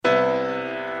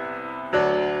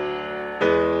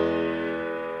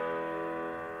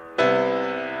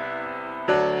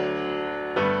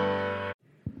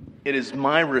It is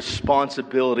my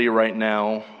responsibility right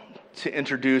now to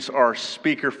introduce our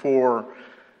speaker for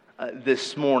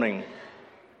this morning.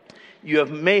 You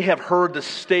may have heard the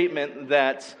statement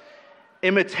that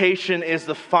imitation is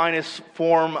the finest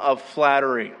form of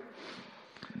flattery.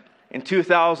 In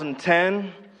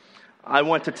 2010, I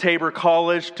went to Tabor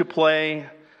College to play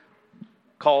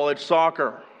college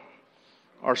soccer.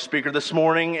 Our speaker this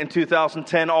morning in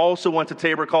 2010 also went to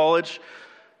Tabor College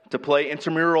to play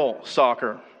intramural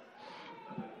soccer.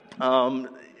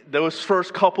 Those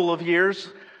first couple of years,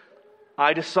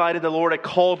 I decided the Lord had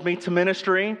called me to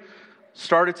ministry,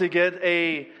 started to get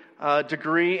a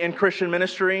degree in Christian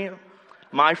ministry.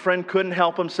 My friend couldn't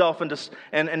help himself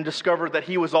and discovered that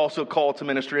he was also called to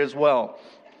ministry as well.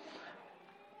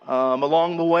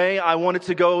 Along the way, I wanted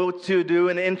to go to do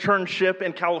an internship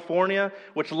in California,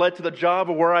 which led to the job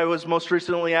of where I was most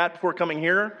recently at before coming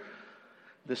here.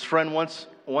 This friend once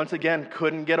again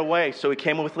couldn't get away, so he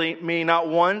came with me not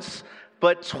once,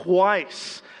 but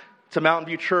twice to Mountain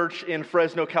View Church in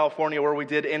Fresno, California, where we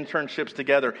did internships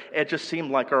together. It just seemed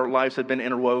like our lives had been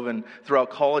interwoven throughout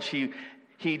college.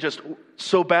 He just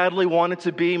so badly wanted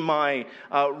to be my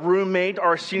roommate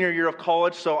our senior year of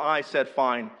college, so I said,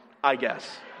 fine, I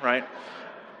guess, right?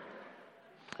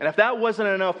 And if that wasn't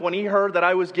enough, when he heard that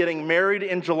I was getting married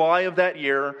in July of that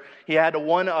year, he had to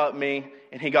one-up me,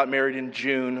 and he got married in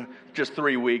June, just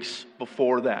 3 weeks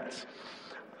before that.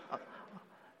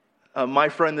 My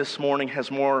friend this morning has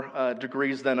more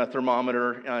degrees than a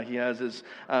thermometer. He has his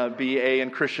BA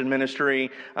in Christian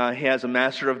ministry. He has a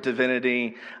Master of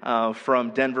Divinity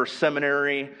from Denver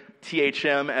Seminary,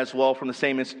 THM as well, from the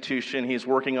same institution. He's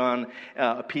working on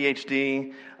a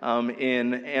PhD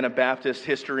in Anabaptist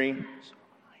history.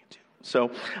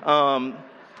 But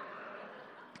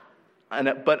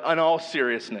in all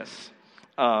seriousness,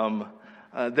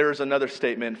 there's another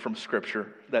statement from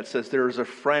Scripture that says there is a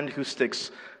friend who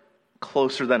sticks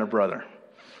closer than a brother.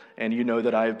 And you know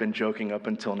that I have been joking up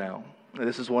until now.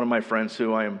 This is one of my friends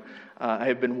who I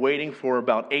have been waiting for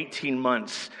about 18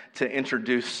 months to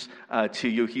introduce to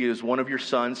you. He is one of your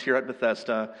sons here at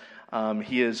Bethesda.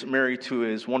 He is married to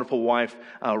his wonderful wife,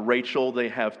 Rachel. They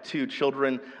have 2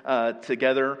 children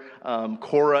together,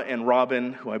 Cora and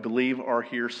Robin, who I believe are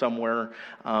here somewhere.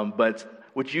 But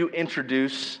would you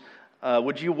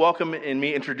welcome in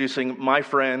me introducing my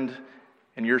friend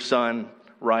and your son,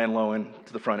 Ryan Loewen,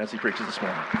 to the front as he preaches this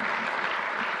morning.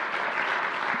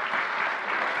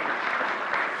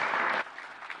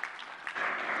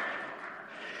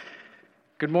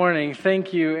 Good morning.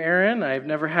 Thank you, Aaron. I've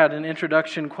never had an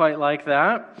introduction quite like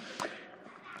that.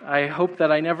 I hope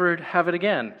that I never have it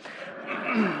again.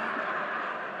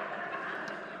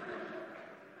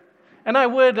 And I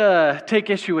would take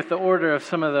issue with the order of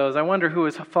some of those. I wonder who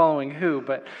is following who,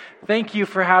 but thank you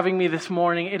for having me this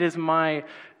morning. It is my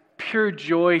pure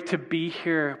joy to be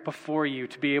here before you,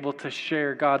 to be able to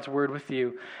share God's word with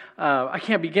you. I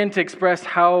can't begin to express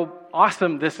how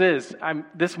awesome this is.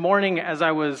 This morning, as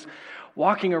I was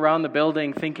walking around the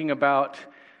building thinking about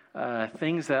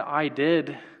things that I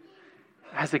did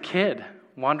as a kid,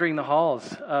 wandering the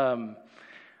halls.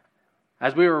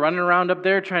 As we were running around up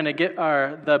there trying to get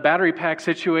the battery pack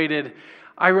situated,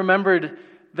 I remembered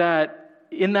that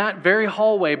in that very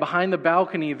hallway behind the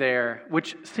balcony there,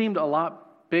 which seemed a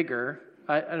lot bigger,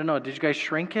 I don't know, did you guys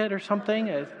shrink it or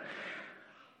something?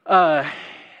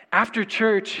 After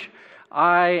church,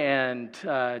 I and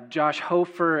Josh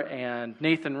Hofer and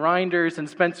Nathan Reinders and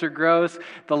Spencer Gross,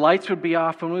 the lights would be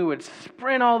off and we would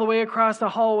sprint all the way across the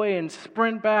hallway and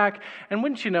sprint back. And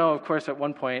wouldn't you know, of course, at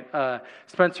one point,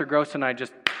 Spencer Gross and I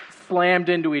just slammed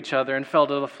into each other and fell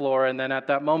to the floor. And then at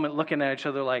that moment, looking at each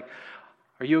other like,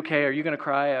 are you okay? Are you going to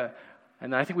cry?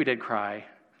 And I think we did cry.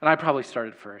 And I probably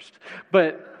started first.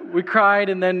 But we cried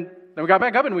and then we got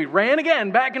back up and we ran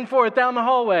again, back and forth down the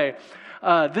hallway.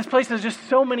 This place has just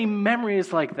so many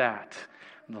memories like that.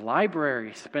 The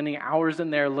library, spending hours in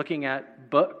there looking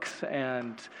at books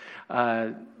and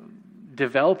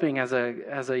developing as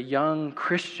a young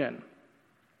Christian.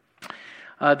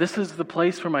 This is the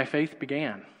place where my faith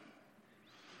began,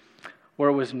 where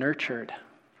it was nurtured.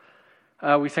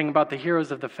 We sang about the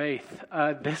heroes of the faith.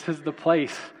 This is the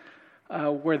place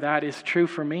where that is true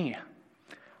for me.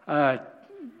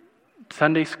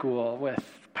 Sunday school with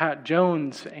Pat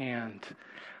Jones and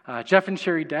Jeff and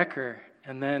Sherry Decker,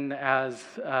 and then as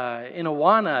in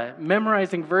Awana,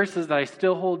 memorizing verses that I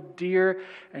still hold dear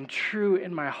and true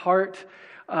in my heart.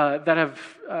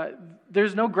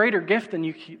 There's no greater gift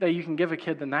that you can give a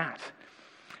kid than that.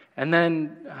 And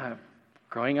then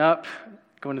growing up,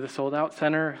 going to the Sold Out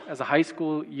Center as a high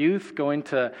school youth, going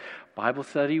to Bible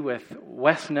study with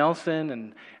Wes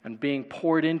Nelson and being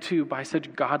poured into by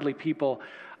such godly people.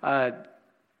 I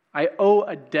owe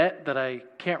a debt that I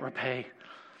can't repay.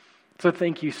 So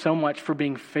thank you so much for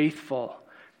being faithful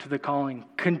to the calling.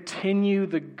 Continue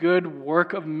the good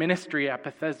work of ministry at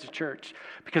Bethesda Church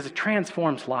because it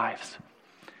transforms lives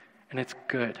and it's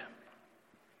good.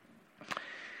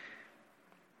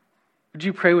 Would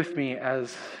you pray with me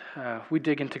as we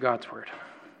dig into God's Word?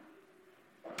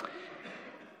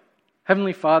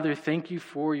 Heavenly Father, thank you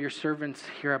for your servants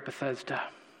here at Bethesda.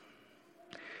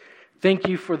 Thank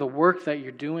you for the work that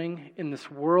you're doing in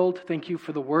this world. Thank you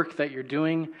for the work that you're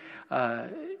doing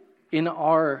in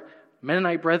our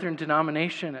Mennonite Brethren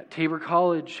denomination at Tabor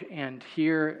College and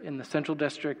here in the Central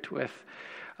District with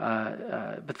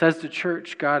Bethesda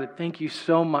Church. God, thank you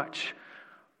so much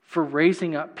for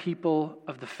raising up people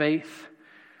of the faith,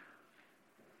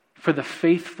 for the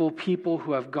faithful people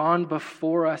who have gone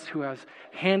before us, who have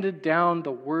handed down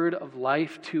the word of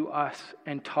life to us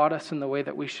and taught us in the way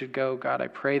that we should go. God, I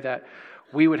pray that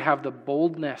we would have the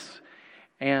boldness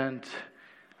and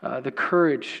the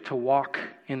courage to walk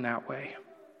in that way.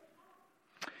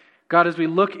 God, as we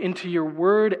look into your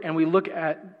word and we look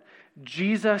at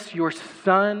Jesus, your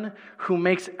Son, who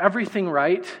makes everything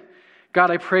right, God,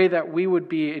 I pray that we would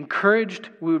be encouraged,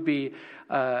 we would be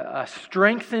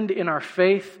strengthened in our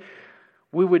faith.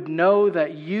 We would know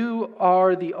that you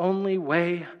are the only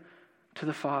way to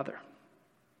the Father.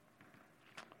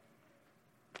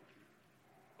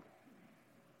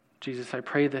 Jesus, I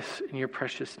pray this in your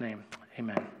precious name.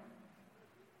 Amen.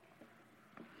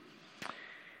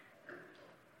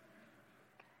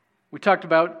 We talked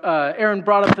about, Aaron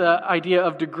brought up the idea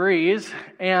of degrees,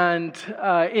 and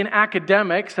in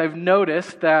academics, I've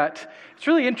noticed that it's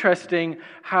really interesting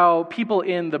how people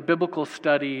in the biblical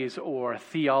studies or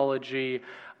theology,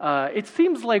 it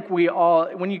seems like we all,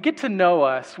 when you get to know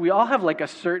us, we all have like a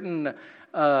certain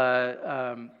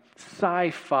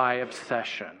sci-fi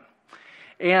obsession.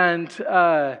 And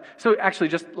so actually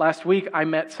just last week, I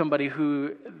met somebody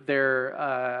who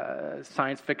their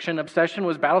science fiction obsession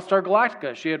was Battlestar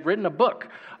Galactica. She had written a book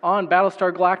on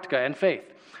Battlestar Galactica and faith.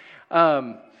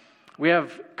 We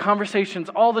have conversations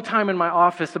all the time in my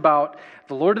office about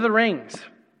the Lord of the Rings.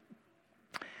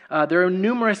 There are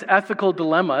numerous ethical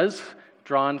dilemmas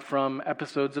drawn from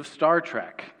episodes of Star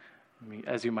Trek,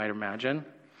 as you might imagine.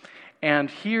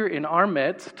 And here in our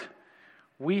midst,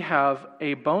 we have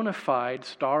a bona fide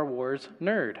Star Wars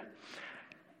nerd.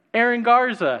 Aaron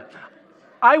Garza.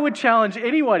 I would challenge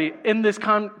anybody in this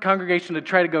congregation to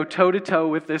try to go toe-to-toe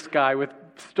with this guy with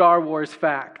Star Wars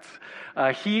facts.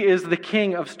 He is the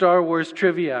king of Star Wars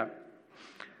trivia.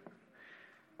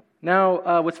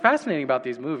 Now, what's fascinating about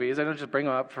these movies, I don't just bring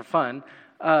them up for fun,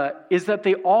 is that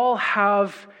they all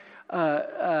have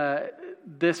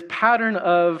this pattern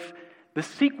of the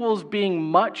sequels being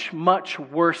much, much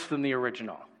worse than the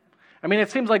original. I mean, it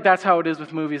seems like that's how it is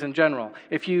with movies in general.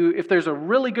 If there's a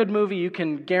really good movie, you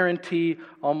can guarantee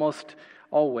almost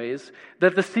always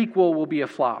that the sequel will be a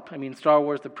flop. I mean, Star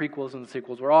Wars, the prequels and the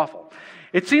sequels were awful.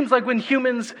 It seems like when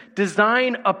humans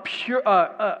design a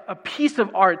piece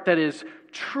of art that is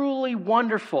truly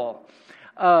wonderful,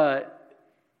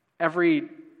 every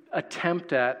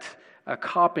attempt at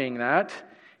copying that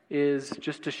is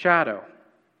just a shadow.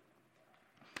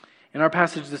 In our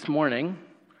passage this morning,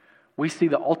 we see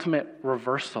the ultimate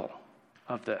reversal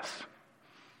of this.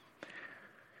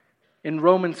 In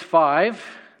Romans 5,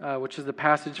 which is the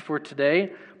passage for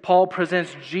today, Paul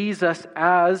presents Jesus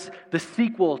as the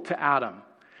sequel to Adam,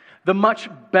 the much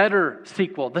better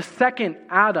sequel, the second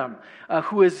Adam,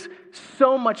 who is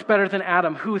so much better than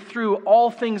Adam, who through all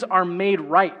things are made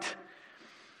right.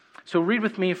 So read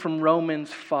with me from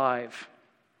Romans 5,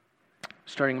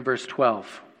 starting in verse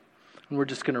 12. And we're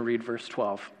just going to read verse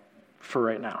 12 for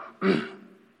right now.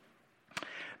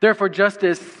 Therefore, just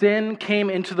as sin came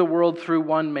into the world through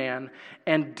one man,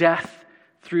 and death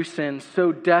through sin,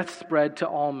 so death spread to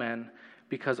all men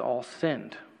because all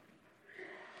sinned.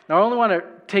 Now, I only want to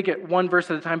take it one verse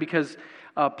at a time because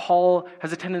Paul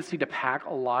has a tendency to pack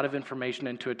a lot of information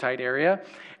into a tight area,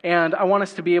 and I want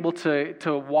us to be able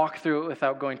to walk through it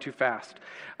without going too fast.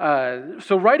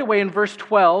 So right away in verse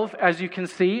 12, as you can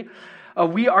see,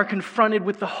 we are confronted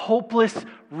with the hopeless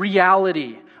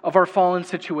reality of our fallen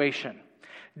situation.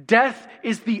 Death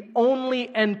is the only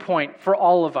endpoint for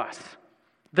all of us.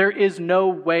 There is no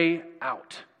way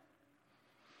out.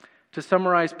 To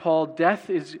summarize Paul, death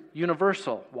is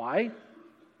universal. Why?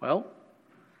 Well,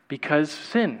 because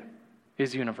sin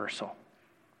is universal.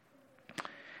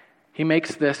 He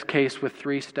makes this case with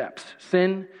 3 steps.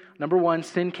 Number 1,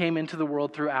 sin came into the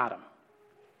world through Adam.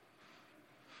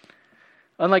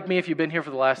 Unlike me, if you've been here for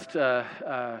the last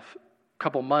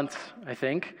couple months, I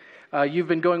think, you've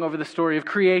been going over the story of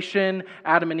creation,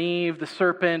 Adam and Eve, the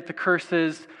serpent, the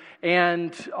curses,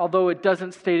 and although it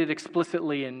doesn't state it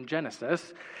explicitly in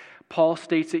Genesis, Paul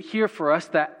states it here for us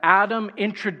that Adam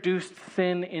introduced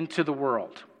sin into the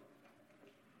world.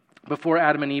 Before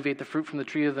Adam and Eve ate the fruit from the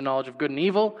tree of the knowledge of good and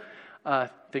evil,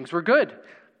 things were good.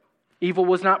 Evil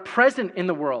was not present in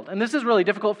the world. And this is really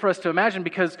difficult for us to imagine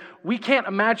because we can't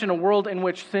imagine a world in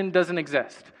which sin doesn't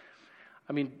exist.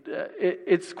 I mean,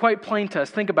 it's quite plain to us.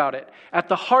 Think about it. At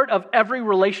the heart of every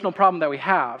relational problem that we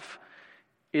have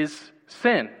is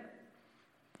sin.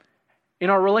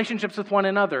 In our relationships with one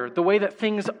another, the way that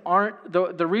things aren't,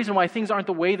 the reason why things aren't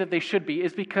the way that they should be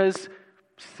is because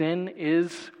sin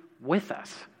is with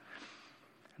us.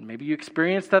 And maybe you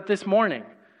experienced that this morning.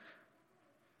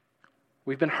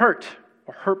 We've been hurt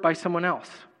or hurt by someone else.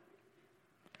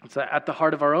 It's at the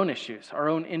heart of our own issues, our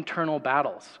own internal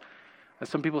battles. As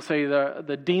some people say,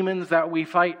 the demons that we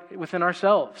fight within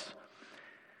ourselves.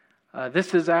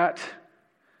 This is at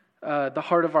the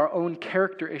heart of our own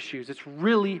character issues. It's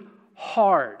really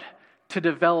hard to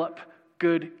develop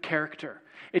good character.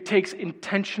 It takes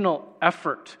intentional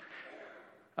effort.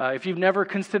 If you've never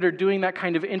considered doing that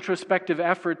kind of introspective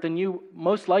effort, then you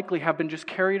most likely have been just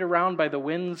carried around by the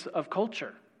winds of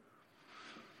culture.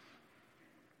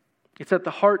 It's at the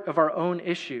heart of our own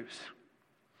issues.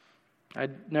 I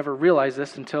never realized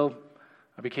this until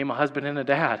I became a husband and a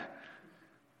dad.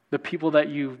 The people that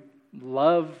you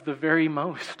love the very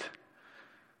most.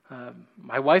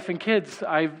 My wife and kids,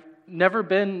 I've never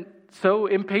been so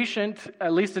impatient,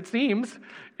 at least it seems,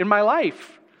 in my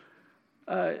life.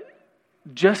 The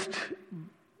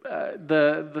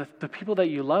people that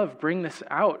you love bring this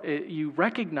out. You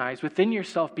recognize within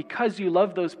yourself because you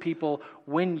love those people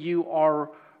when you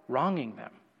are wronging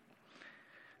them.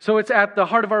 So it's at the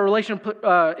heart of our relational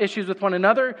issues with one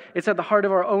another. It's at the heart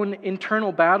of our own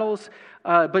internal battles.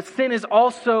 But sin is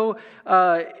also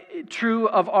true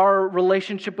of our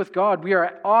relationship with God. We are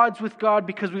at odds with God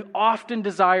because we often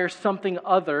desire something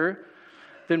other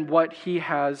than what He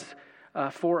has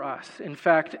for us. In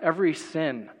fact, every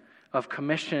sin of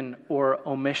commission or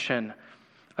omission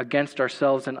against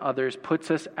ourselves and others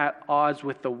puts us at odds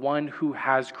with the one who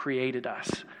has created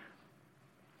us.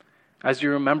 As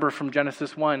you remember from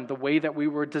Genesis 1, the way that we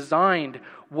were designed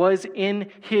was in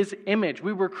His image.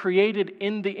 We were created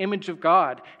in the image of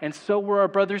God, and so were our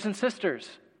brothers and sisters.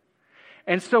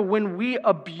 And so when we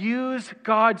abuse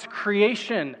God's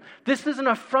creation, this is an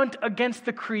affront against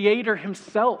the Creator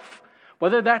Himself,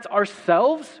 whether that's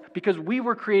ourselves, because we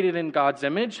were created in God's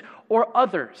image, or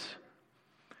others.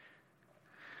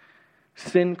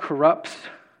 Sin corrupts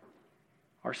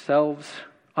ourselves,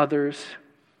 others,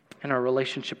 and our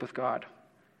relationship with God.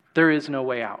 There is no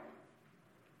way out.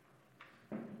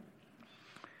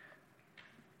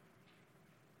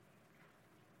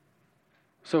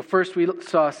 So first we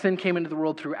saw sin came into the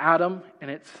world through Adam, and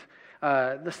it's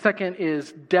the second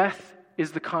is death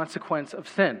is the consequence of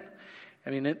sin.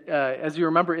 I mean, as you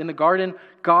remember in the garden,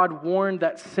 God warned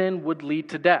that sin would lead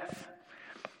to death.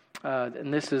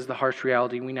 And this is the harsh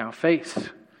reality we now face.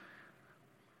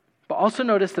 But also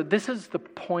notice that this is the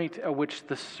point at which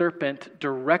the serpent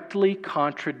directly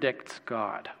contradicts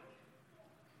God.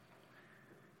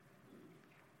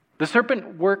 The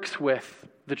serpent works with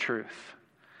the truth.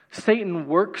 Satan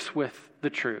works with the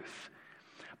truth.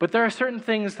 But there are certain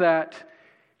things that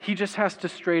he just has to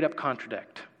straight up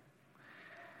contradict.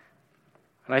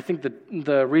 And I think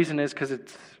the reason is because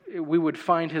we would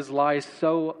find his lies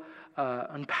so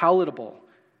unpalatable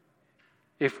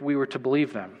if we were to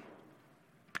believe them.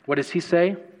 What does he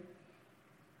say?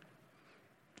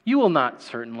 You will not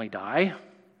certainly die.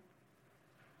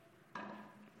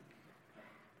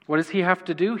 What does he have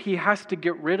to do? He has to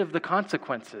get rid of the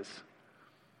consequences.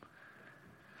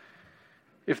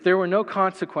 If there were no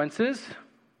consequences,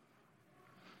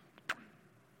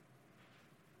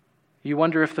 you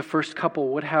wonder if the first couple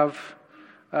would have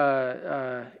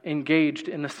engaged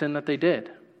in the sin that they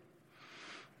did.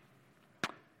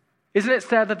 Isn't it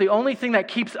sad that the only thing that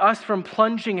keeps us from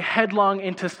plunging headlong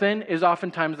into sin is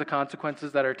oftentimes the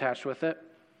consequences that are attached with it?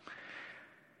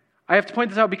 I have to point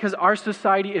this out because our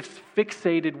society is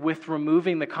fixated with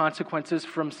removing the consequences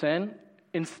from sin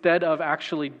instead of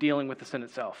actually dealing with the sin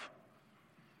itself.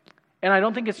 And I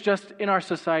don't think it's just in our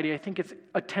society. I think it's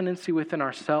a tendency within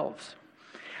ourselves.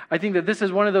 I think that this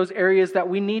is one of those areas that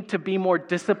we need to be more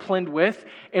disciplined with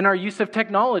in our use of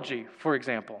technology, for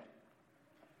example.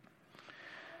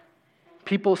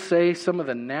 People say some of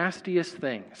the nastiest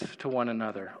things to one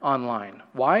another online.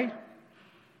 Why?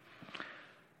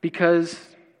 Because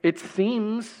it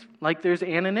seems like there's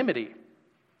anonymity.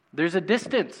 There's a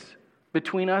distance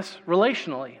between us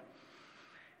relationally.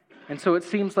 And so it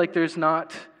seems like there's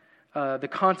not the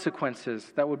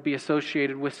consequences that would be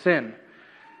associated with sin.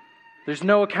 There's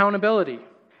no accountability.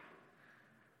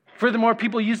 Furthermore,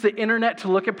 people use the internet to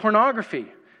look at pornography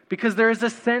because there is a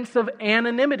sense of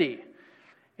anonymity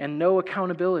and no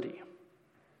accountability.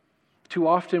 Too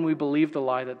often we believe the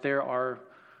lie that there are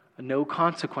no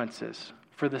consequences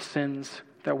for the sins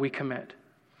that we commit.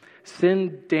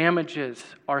 Sin damages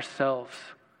ourselves.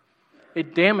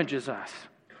 It damages us,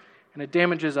 and it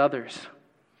damages others.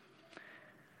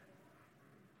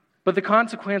 But the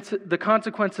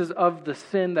consequences of the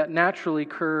sin that naturally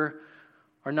occur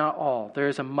are not all. There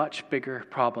is a much bigger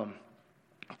problem.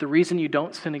 The reason you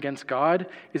don't sin against God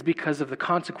is because of the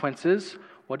consequences.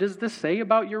 What does this say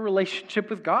about your relationship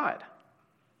with God?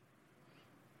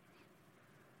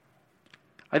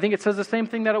 I think it says the same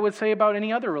thing that it would say about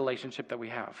any other relationship that we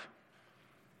have.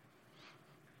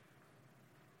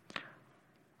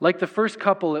 Like the first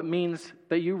couple, it means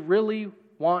that you really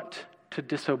want to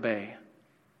disobey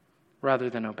rather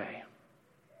than obey.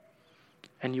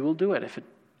 And you will do it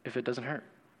if it doesn't hurt.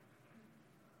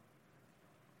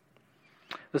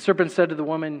 The serpent said to the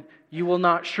woman, "You will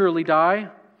not surely die."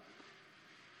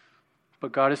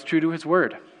 But God is true to his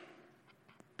word.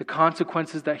 The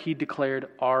consequences that he declared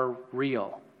are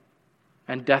real.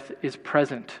 And death is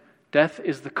present. Death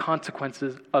is the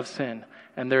consequences of sin.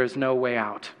 And there is no way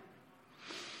out.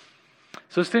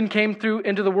 So sin came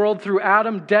into the world through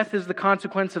Adam. Death is the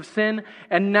consequence of sin.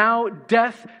 And now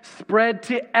death spread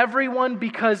to everyone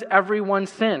because everyone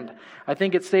sinned. I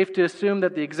think it's safe to assume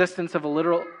that the existence of a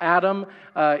literal Adam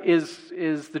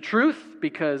is the truth,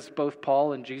 because both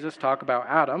Paul and Jesus talk about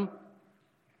Adam.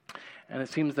 And it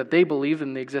seems that they believe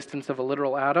in the existence of a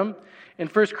literal Adam. In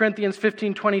 1 Corinthians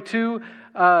 15:22,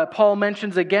 Paul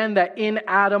mentions again that in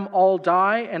Adam all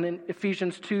die, and in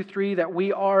Ephesians 2:3 that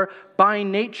we are by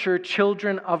nature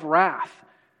children of wrath.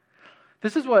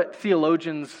 This is what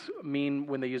theologians mean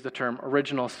when they use the term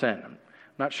original sin. I'm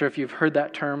not sure if you've heard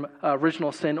that term,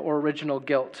 original sin or original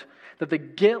guilt. That the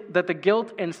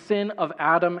guilt and sin of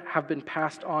Adam have been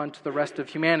passed on to the rest of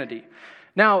humanity.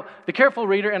 Now, the careful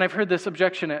reader, and I've heard this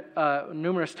objection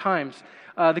numerous times,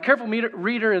 the careful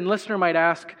reader and listener might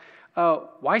ask,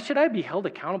 why should I be held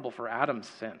accountable for Adam's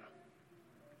sin?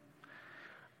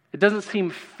 It doesn't seem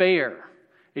fair.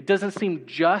 It doesn't seem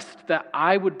just that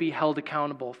I would be held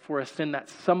accountable for a sin that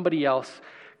somebody else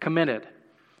committed.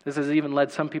 This has even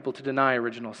led some people to deny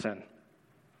original sin.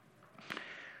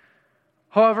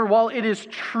 However, while it is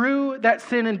true that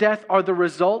sin and death are the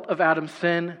result of Adam's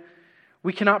sin,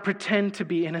 we cannot pretend to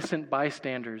be innocent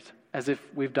bystanders as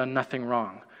if we've done nothing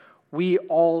wrong. We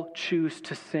all choose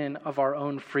to sin of our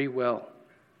own free will.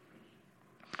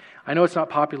 I know it's not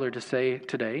popular to say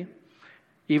today,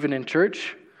 even in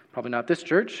church, probably not this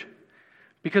church,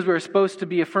 because we're supposed to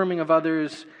be affirming of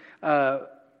others,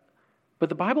 but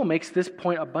the Bible makes this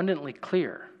point abundantly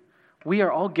clear. We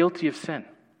are all guilty of sin.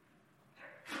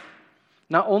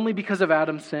 Not only because of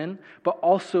Adam's sin, but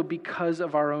also because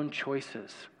of our own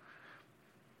choices.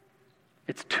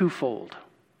 It's twofold.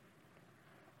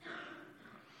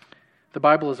 The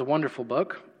Bible is a wonderful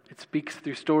book. It speaks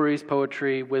through stories,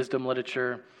 poetry, wisdom,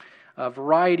 literature, a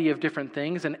variety of different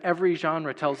things, and every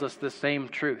genre tells us the same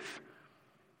truth.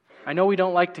 I know we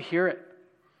don't like to hear it.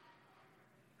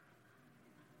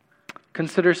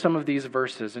 Consider some of these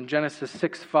verses. In Genesis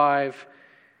 6:5,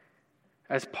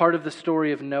 as part of the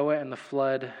story of Noah and the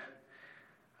flood,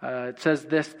 it says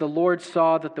this: "The Lord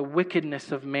saw that the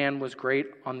wickedness of man was great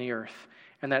on the earth,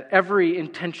 and that every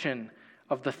intention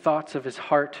of the thoughts of his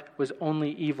heart was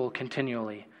only evil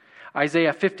continually."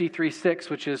 Isaiah 53:6,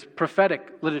 which is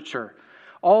prophetic literature.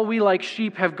 "All we like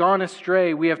sheep have gone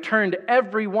astray. We have turned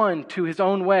every one to his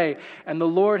own way, and the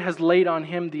Lord has laid on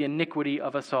him the iniquity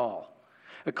of us all."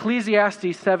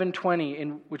 Ecclesiastes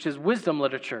 7:20, which is wisdom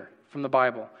literature from the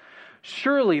Bible.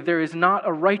 "Surely there is not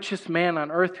a righteous man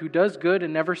on earth who does good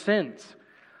and never sins."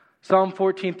 Psalm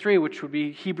 14:3, which would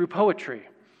be Hebrew poetry.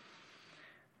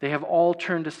 "They have all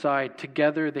turned aside.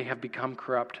 Together they have become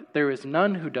corrupt. There is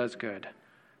none who does good,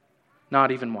 not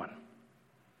even one."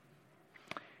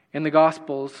 In the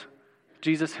Gospels,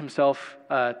 Jesus himself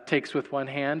takes with one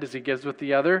hand as he gives with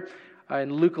the other.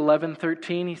 In Luke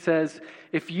 11:13, he says,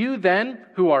 "If you then,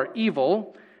 who are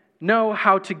evil, know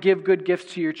how to give good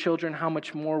gifts to your children, how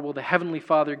much more will the Heavenly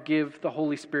Father give the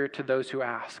Holy Spirit to those who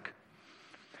ask?"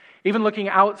 Even looking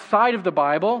outside of the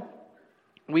Bible,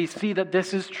 we see that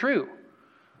this is true.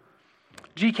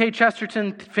 G.K.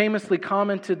 Chesterton famously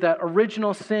commented that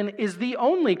original sin is the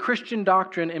only Christian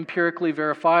doctrine empirically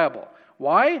verifiable.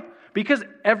 Why? Because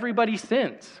everybody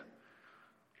sins.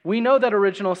 We know that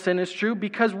original sin is true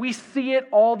because we see it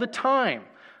all the time.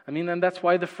 And that's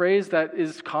why the phrase that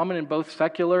is common in both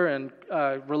secular and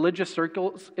religious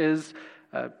circles is,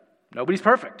 nobody's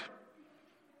perfect.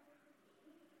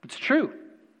 It's true.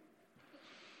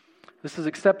 This is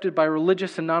accepted by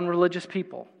religious and non-religious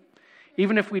people.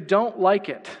 Even if we don't like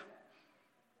it,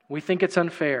 we think it's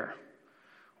unfair.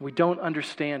 We don't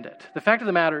understand it. The fact of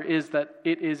the matter is that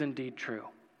it is indeed true.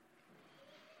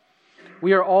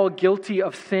 We are all guilty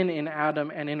of sin in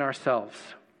Adam and in ourselves.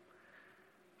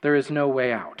 There is no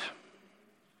way out.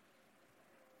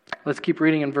 Let's keep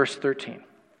reading in verse 13.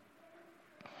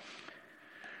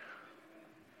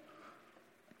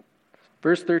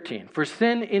 Verse 13, for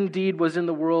sin indeed was in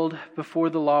the world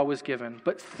before the law was given,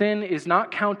 but sin is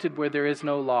not counted where there is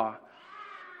no law.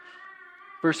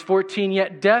 Verse 14,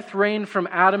 yet death reigned from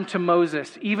Adam to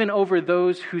Moses, even over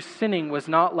those whose sinning was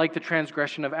not like the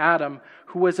transgression of Adam,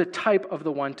 who was a type of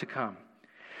the one to come.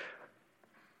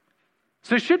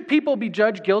 So should people be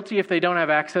judged guilty if they don't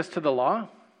have access to the law?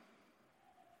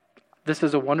 This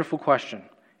is a wonderful question.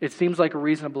 It seems like a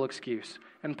reasonable excuse.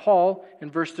 And Paul,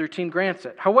 in verse 13, grants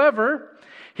it. However,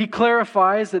 he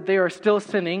clarifies that they are still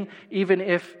sinning, even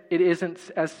if it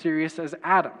isn't as serious as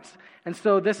Adam's. And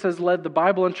so this has led the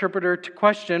Bible interpreter to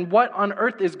question, what on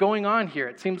earth is going on here?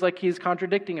 It seems like he's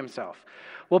contradicting himself.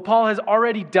 Well, Paul has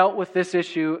already dealt with this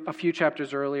issue a few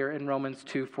chapters earlier in Romans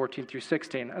 2, 14 through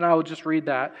 16. And I will just read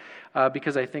that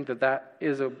because I think that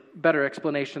is a better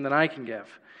explanation than I can give.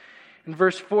 In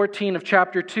verse 14 of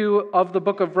chapter 2 of the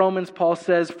book of Romans, Paul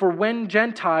says, for when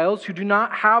Gentiles who do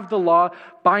not have the law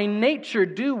by nature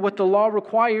do what the law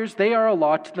requires, they are a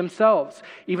law to themselves,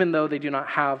 even though they do not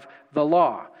have the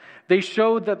law. They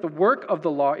show that the work of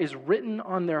the law is written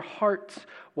on their hearts,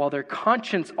 while their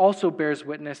conscience also bears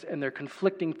witness, and their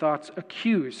conflicting thoughts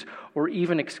accuse or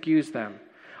even excuse them.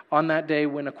 On that day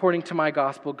when, according to my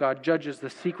gospel, God judges the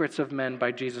secrets of men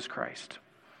by Jesus Christ.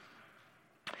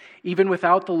 Even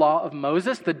without the law of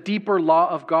Moses, the deeper law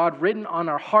of God written on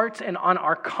our hearts and on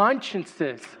our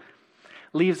consciences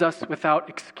leaves us without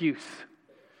excuse.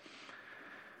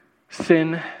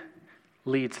 Sin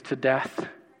leads to death.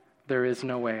 There is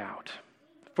no way out.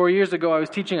 4 years ago, I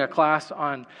was teaching a class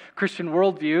on Christian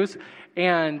worldviews,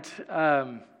 and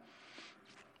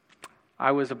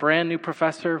I was a brand new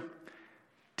professor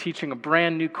teaching a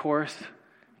brand new course,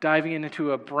 diving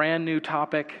into a brand new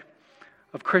topic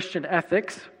of Christian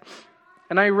ethics.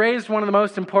 And I raised one of the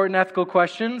most important ethical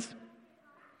questions.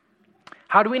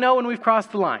 How do we know when we've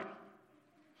crossed the line?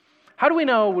 How do we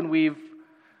know when we've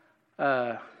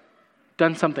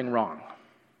done something wrong?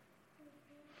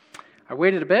 I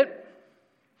waited a bit.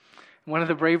 One of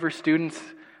the braver students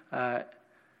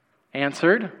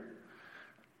answered.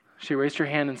 She raised her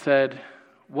hand and said,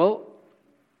 well,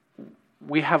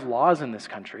 we have laws in this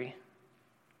country.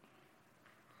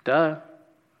 Duh.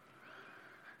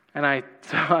 And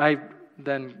I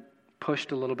then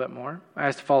pushed a little bit more. I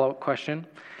asked a follow-up question.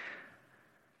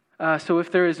 So if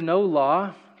there is no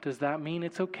law, does that mean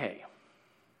it's okay?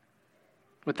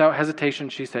 Without hesitation,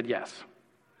 she said yes.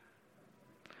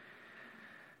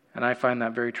 And I find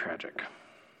that very tragic.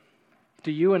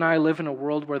 Do you and I live in a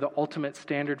world where the ultimate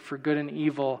standard for good and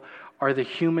evil are the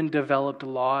human-developed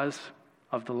laws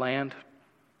of the land?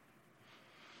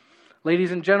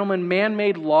 Ladies and gentlemen,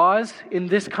 man-made laws in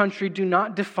this country do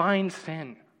not define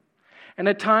sin. And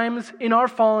at times, in our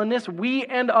fallenness, we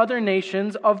and other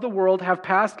nations of the world have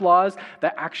passed laws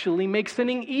that actually make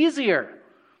sinning easier.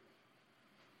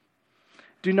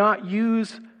 Do not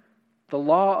use the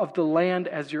law of the land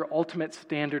as your ultimate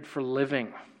standard for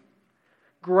living.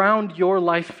 Ground your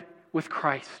life with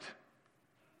Christ.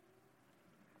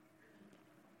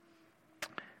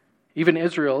 Even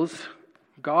Israel's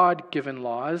God-given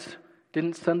laws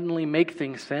didn't suddenly make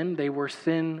things sin. They were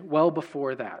sin well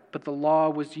before that. But the law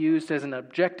was used as an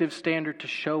objective standard to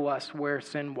show us where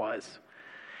sin was.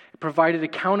 It provided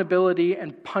accountability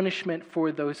and punishment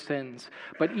for those sins.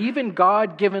 But even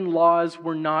God-given laws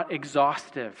were not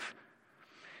exhaustive.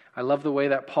 I love the way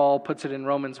that Paul puts it in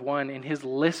Romans 1. In his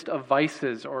list of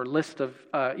vices or list of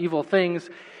evil things,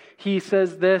 he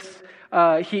says this.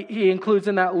 He includes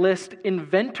in that list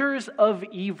inventors of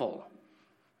evil.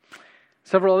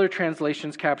 Several other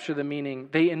translations capture the meaning.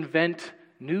 They invent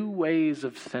new ways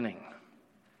of sinning.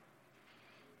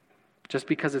 Just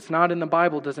because it's not in the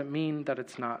Bible doesn't mean that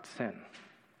it's not sin.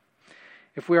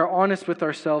 If we are honest with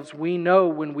ourselves, we know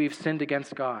when we've sinned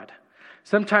against God.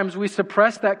 Sometimes we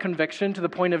suppress that conviction to the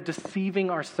point of deceiving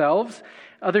ourselves.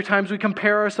 Other times we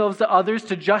compare ourselves to others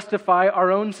to justify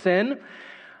our own sin.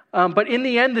 But in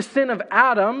the end, the sin of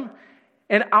Adam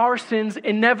and our sins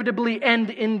inevitably end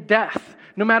in death.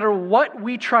 No matter what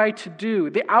we try to do,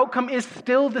 the outcome is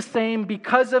still the same.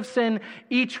 Because of sin,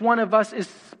 each one of us is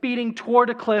speeding toward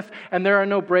a cliff, and there are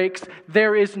no brakes.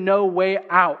 There is no way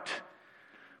out.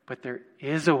 But there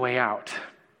is a way out.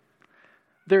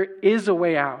 There is a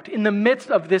way out. In the midst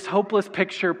of this hopeless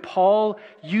picture, Paul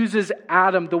uses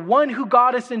Adam, the one who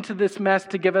got us into this mess,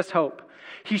 to give us hope.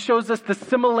 He shows us the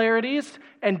similarities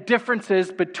and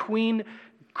differences between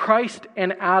Christ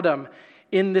and Adam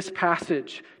in this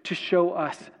passage to show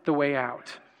us the way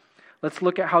out. Let's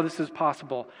look at how this is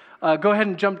possible. Go ahead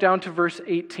and jump down to verse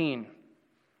 18.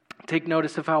 Take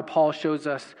notice of how Paul shows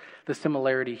us the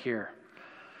similarity here.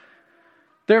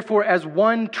 Therefore, as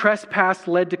one trespass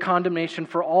led to condemnation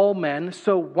for all men,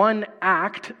 so one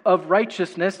act of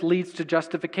righteousness leads to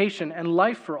justification and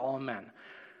life for all men.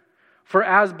 For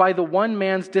as by the one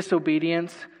man's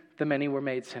disobedience, the many were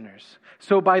made sinners,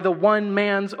 so by the one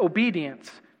man's obedience,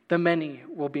 the many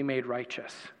will be made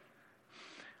righteous.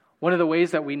 One of the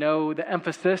ways that we know the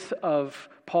emphasis of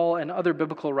Paul and other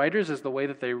biblical writers is the way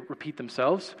that they repeat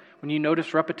themselves. When you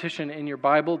notice repetition in your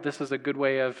Bible, this is a good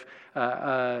way of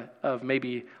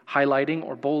maybe highlighting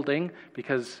or bolding,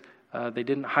 because they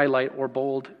didn't highlight or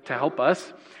bold to help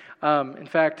us. In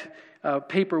fact,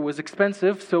 paper was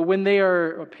expensive, so when they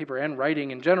are, paper and writing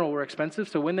in general were expensive,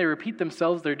 so when they repeat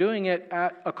themselves, they're doing it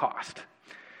at a cost.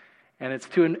 And it's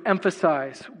to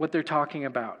emphasize what they're talking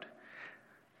about.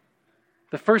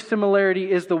 The first similarity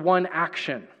is the one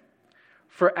action.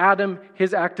 For Adam,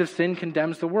 his act of sin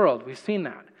condemns the world. We've seen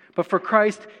that. But for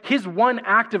Christ, his one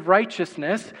act of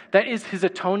righteousness, that is his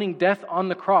atoning death on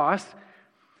the cross,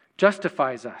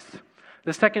 justifies us.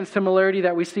 The second similarity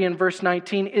that we see in verse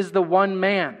 19 is the one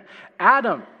man.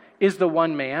 Adam is the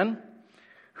one man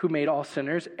who made all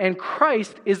sinners, and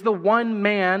Christ is the one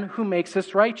man who makes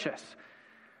us righteous.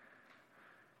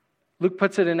 Luke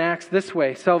puts it in Acts this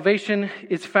way: salvation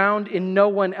is found in no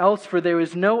one else, for there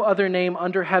is no other name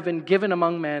under heaven given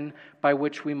among men by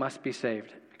which we must be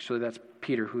saved. Actually, that's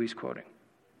Peter who he's quoting.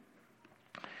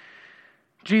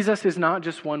 Jesus is not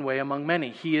just one way among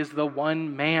many. He is the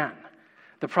one man.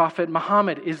 The prophet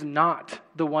Muhammad is not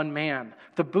the one man.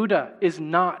 The Buddha is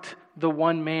not the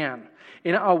one man.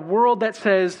 In a world that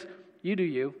says, you do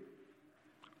you,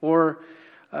 or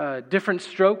different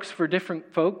strokes for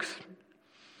different folks,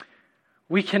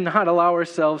 we cannot allow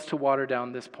ourselves to water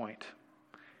down this point.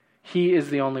 He is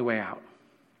the only way out.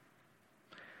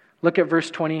 Look at verse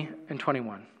 20 and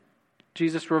 21.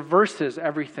 Jesus reverses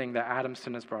everything that Adam's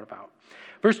sin has brought about.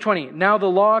 Verse 20, now the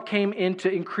law came in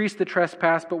to increase the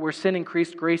trespass, but where sin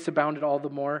increased, grace abounded all the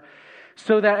more,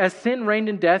 so that as sin reigned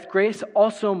in death, grace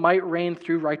also might reign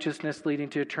through righteousness, leading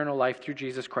to eternal life through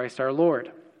Jesus Christ our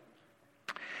Lord.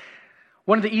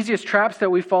 One of the easiest traps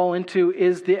that we fall into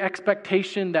is the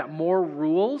expectation that more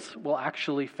rules will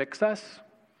actually fix us.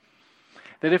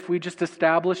 That if we just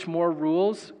establish more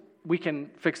rules, we can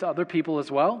fix other people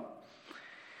as well.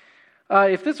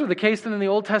 If this were the case, then in the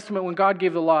Old Testament, when God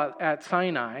gave the law at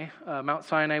Sinai, Mount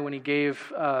Sinai, when he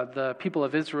gave the people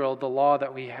of Israel the law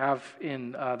that we have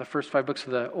in the first 5 books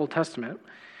of the Old Testament,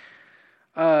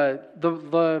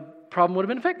 the problem would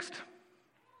have been fixed.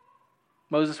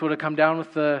 Moses would have come down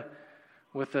with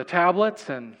the tablets,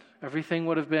 and everything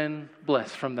would have been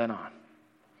bliss from then on.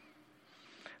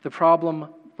 The problem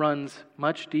runs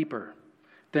much deeper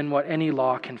than what any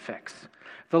law can fix.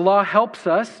 The law helps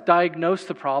us diagnose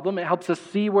the problem. It helps us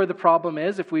see where the problem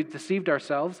is if we've deceived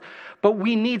ourselves. But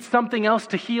we need something else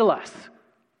to heal us.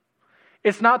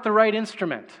 It's not the right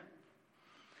instrument.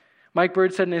 Mike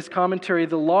Bird said in his commentary,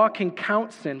 the law can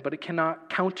count sin, but it cannot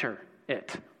counter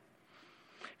it.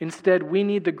 Instead, we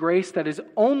need the grace that is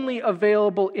only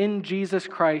available in Jesus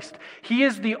Christ. He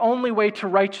is the only way to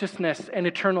righteousness and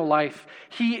eternal life.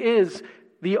 He is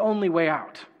the only way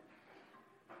out.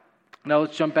 Now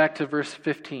let's jump back to verse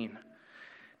 15.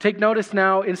 Take notice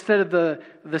now, instead of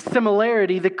the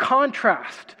similarity, the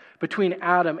contrast between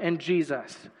Adam and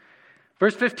Jesus.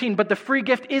 Verse 15, but the free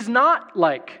gift is not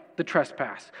like the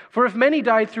trespass. For if many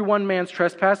died through one man's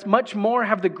trespass, much more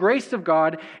have the grace of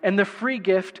God and the free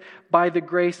gift by the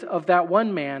grace of that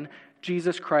one man,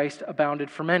 Jesus Christ, abounded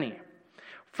for many.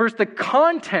 First, the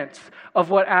contents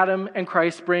of what Adam and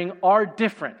Christ bring are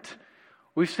different.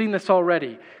 We've seen this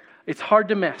already. It's hard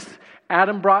to miss.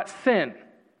 Adam brought sin.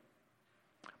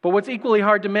 But what's equally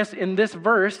hard to miss in this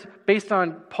verse, based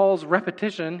on Paul's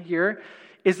repetition here,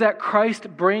 is that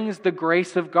Christ brings the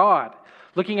grace of God.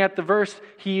 Looking at the verse,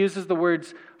 he uses the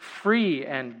words free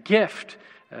and gift,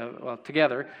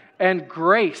 together, and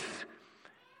grace.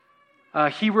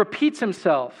 He repeats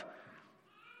himself.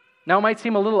 Now it might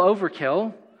seem a little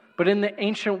overkill, but in the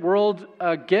ancient world,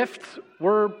 gifts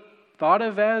were thought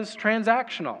of as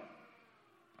transactional.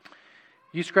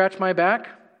 You scratch my back,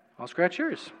 I'll scratch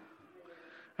yours.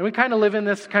 And we kind of live in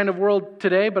this kind of world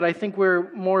today, but I think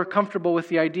we're more comfortable with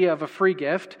the idea of a free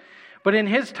gift. But in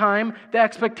his time, the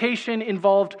expectation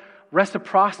involved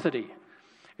reciprocity.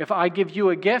 If I give you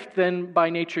a gift, then by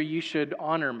nature you should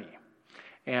honor me.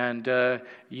 And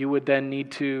you would then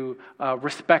need to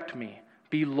respect me,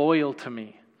 be loyal to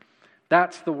me.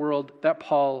 That's the world that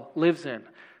Paul lives in.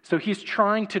 So he's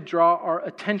trying to draw our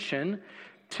attention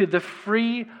to the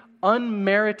free,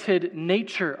 unmerited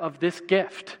nature of this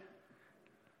gift.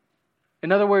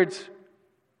 In other words,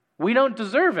 we don't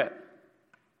deserve it.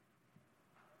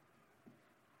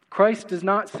 Christ does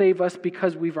not save us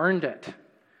because we've earned it,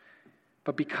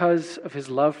 but because of his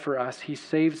love for us, he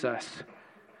saves us.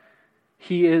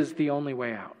 He is the only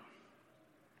way out.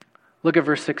 Look at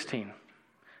verse 16.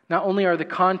 Not only are the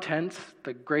contents,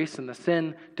 the grace and the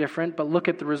sin, different, but look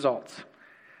at the results.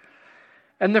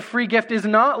 And the free gift is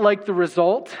not like the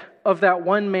result of that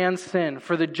one man's sin,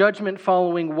 for the judgment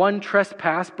following one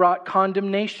trespass brought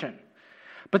condemnation.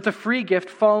 But the free gift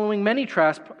following many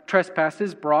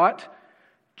trespasses brought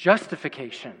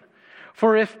justification.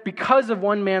 For if because of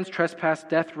one man's trespass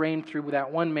death reigned through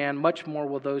that one man, much more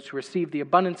will those who receive the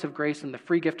abundance of grace and the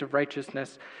free gift of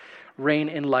righteousness reign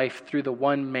in life through the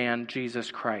one man,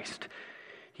 Jesus Christ.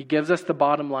 He gives us the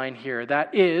bottom line here.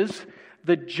 That is,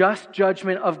 the just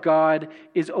judgment of God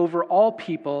is over all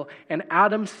people, and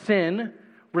Adam's sin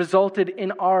resulted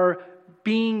in our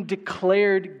being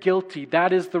declared guilty.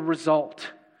 That is the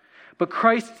result. But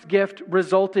Christ's gift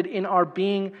resulted in our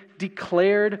being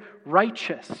declared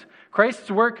righteous.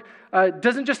 Christ's work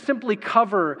doesn't just simply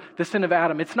cover the sin of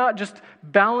Adam. It's not just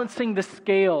balancing the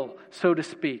scale, so to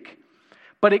speak.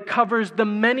 But it covers the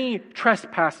many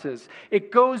trespasses.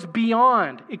 It goes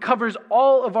beyond. It covers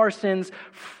all of our sins,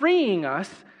 freeing us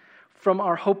from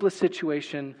our hopeless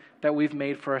situation that we've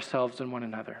made for ourselves and one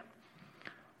another.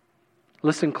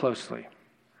 Listen closely.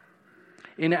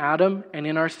 In Adam and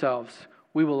in ourselves,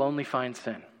 we will only find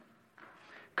sin,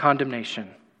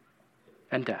 condemnation,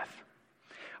 and death.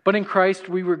 But in Christ,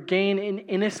 we regain an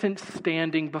innocent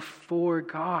standing before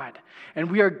God,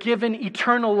 and we are given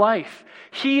eternal life.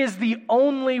 He is the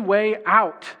only way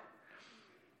out.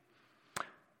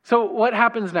 So what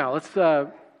happens now?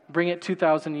 Let's bring it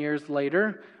 2,000 years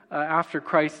later, after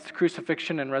Christ's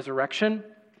crucifixion and resurrection.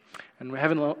 And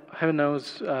heaven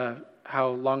knows how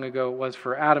long ago it was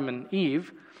for Adam and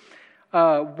Eve.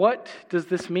 What does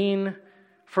this mean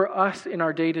for us in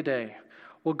our day-to-day?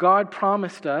 Well, God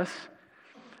promised us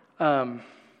that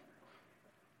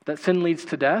sin leads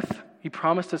to death. He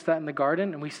promised us that in the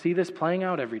garden, and we see this playing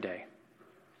out every day.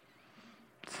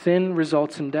 Sin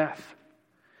results in death.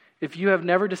 If you have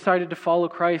never decided to follow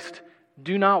Christ,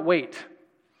 do not wait.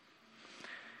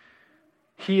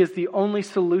 He is the only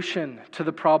solution to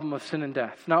the problem of sin and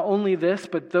death. Not only this,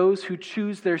 but those who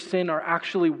choose their sin are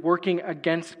actually working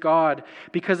against God.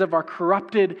 Because of our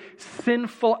corrupted,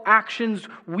 sinful actions,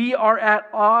 we are at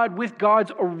odds with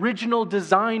God's original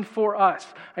design for us.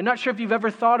 I'm not sure if you've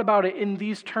ever thought about it in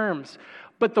these terms,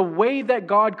 but the way that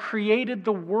God created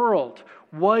the world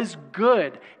was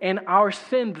good, and our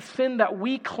sin, the sin that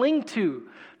we cling to,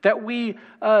 that we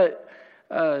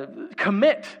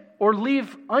commit or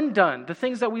leave undone, the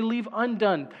things that we leave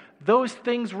undone, those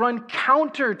things run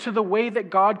counter to the way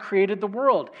that God created the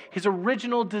world, his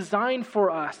original design for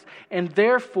us. And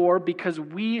therefore, because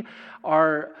we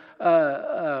are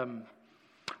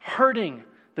hurting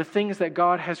the things that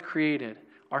God has created,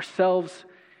 ourselves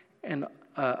and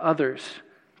others,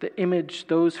 the image,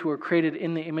 those who are created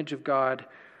in the image of God,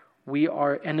 we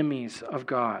are enemies of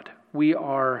God. We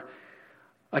are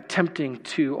attempting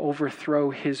to overthrow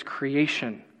his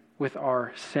creation with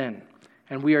our sin,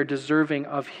 and we are deserving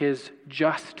of his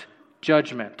just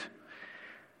judgment.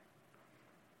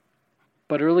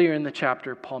 But earlier in the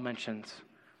chapter, Paul mentions,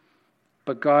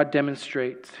 but God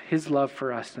demonstrates his love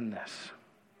for us in this,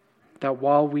 that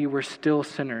while we were still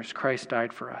sinners, Christ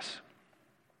died for us.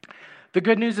 The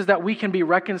good news is that we can be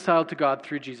reconciled to God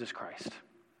through Jesus Christ.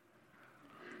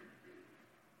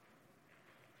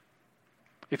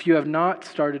 If you have not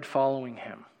started following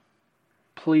him,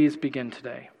 please begin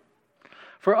today.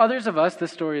 For others of us,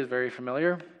 this story is very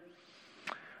familiar.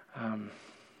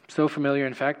 So familiar,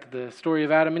 in fact, the story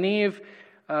of Adam and Eve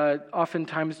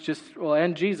oftentimes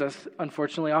and Jesus,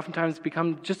 unfortunately, oftentimes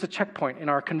become just a checkpoint in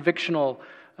our convictional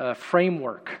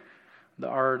framework,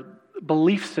 our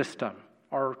belief system,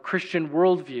 our Christian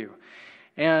worldview.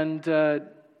 And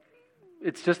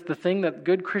it's just the thing that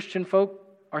good Christian folk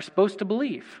are supposed to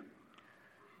believe.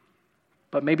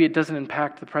 but maybe it doesn't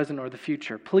impact the present or the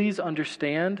future. Please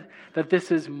understand that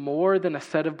this is more than a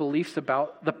set of beliefs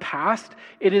about the past.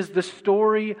 It is the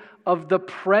story of the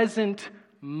present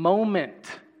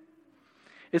moment.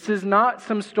 This is not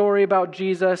some story about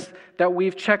Jesus that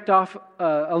we've checked off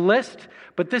a list,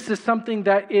 but this is something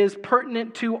that is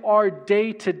pertinent to our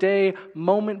day-to-day,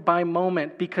 moment by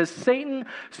moment, because Satan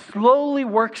slowly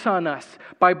works on us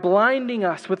by blinding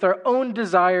us with our own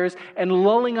desires and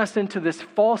lulling us into this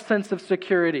false sense of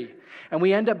security. And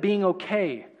we end up being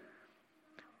okay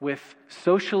with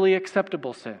socially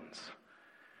acceptable sins,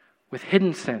 with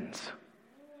hidden sins.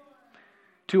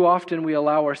 Too often we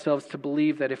allow ourselves to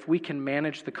believe that if we can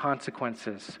manage the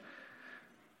consequences,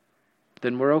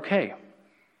 then we're okay.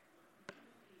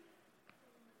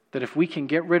 That if we can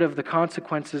get rid of the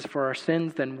consequences for our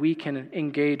sins, then we can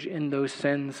engage in those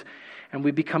sins, and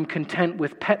we become content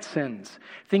with pet sins,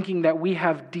 thinking that we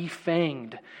have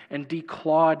defanged and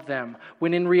declawed them,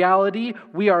 when in reality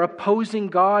we are opposing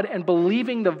God and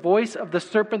believing the voice of the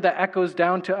serpent that echoes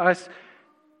down to us,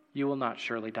 "You will not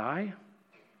surely die."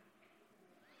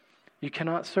 You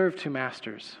cannot serve two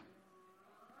masters.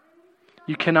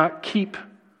 You cannot keep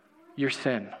your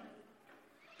sin.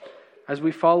 As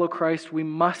we follow Christ, we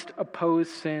must oppose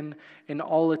sin in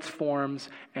all its forms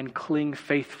and cling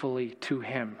faithfully to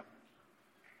Him.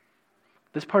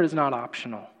 This part is not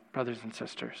optional, brothers and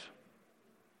sisters.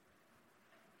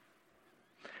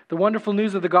 The wonderful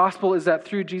news of the gospel is that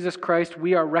through Jesus Christ,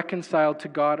 we are reconciled to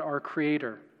God, our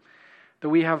Creator. Though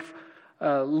we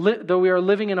are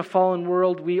living in a fallen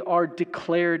world, we are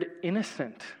declared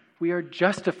innocent. We are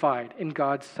justified in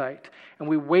God's sight. And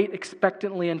we wait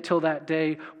expectantly until that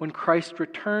day when Christ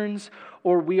returns,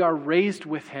 or we are raised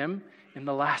with Him in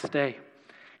the last day,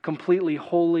 completely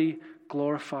holy,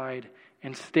 glorified,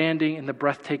 and standing in the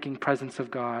breathtaking presence of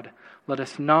God. Let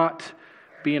us not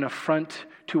be an affront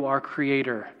to our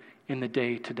Creator in the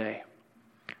day to day.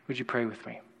 Would you pray with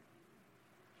me?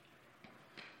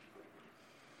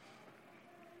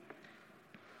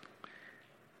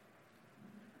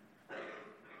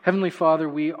 Heavenly Father,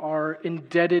 we are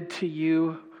indebted to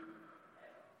You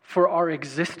for our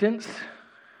existence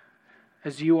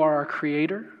as You are our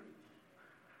Creator.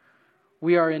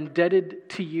 We are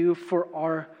indebted to You for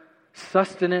our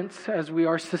sustenance as we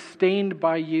are sustained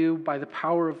by You by the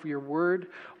power of Your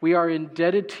Word. We are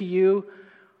indebted to You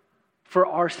for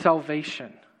our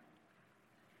salvation.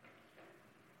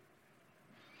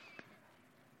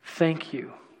 Thank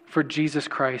You for Jesus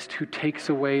Christ who takes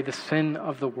away the sin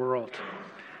of the world.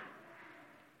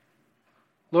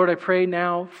 Lord, I pray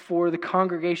now for the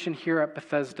congregation here at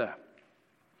Bethesda.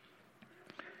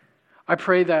 I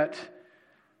pray that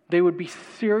they would be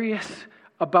serious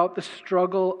about the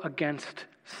struggle against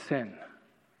sin.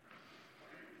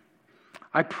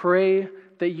 I pray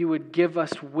that You would give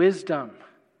us wisdom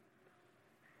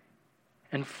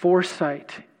and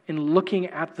foresight in looking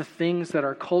at the things that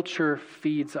our culture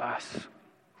feeds us.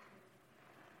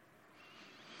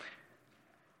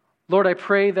 Lord, I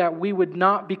pray that we would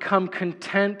not become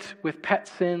content with pet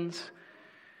sins.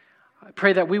 I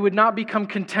pray that we would not become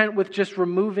content with just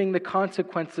removing the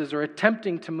consequences or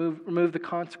attempting to remove the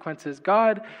consequences.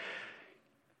 God,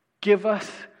 give us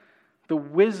the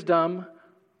wisdom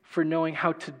for knowing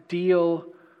how to deal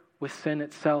with sin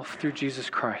itself through Jesus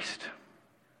Christ.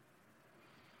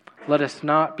 Let us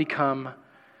not become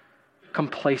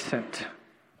complacent,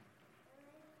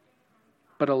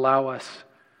 but allow us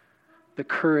the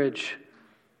courage,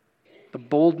 the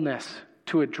boldness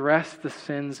to address the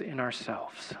sins in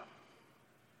ourselves.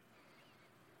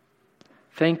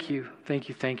 Thank You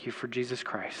for Jesus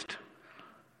Christ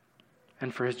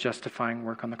and for His justifying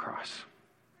work on the cross.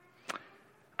 I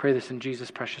pray this in Jesus'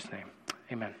 precious name.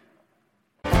 Amen.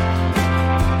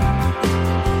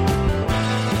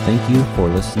 Thank you for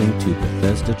listening to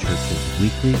Bethesda Church's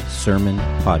weekly sermon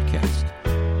podcast.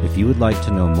 If you would like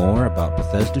to know more about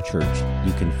Bethesda Church,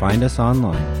 you can find us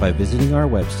online by visiting our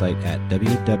website at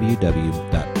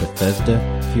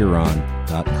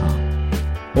www.bethesdahuron.com.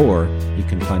 Or you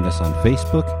can find us on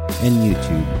Facebook and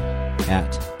YouTube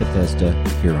at Bethesda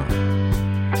Huron.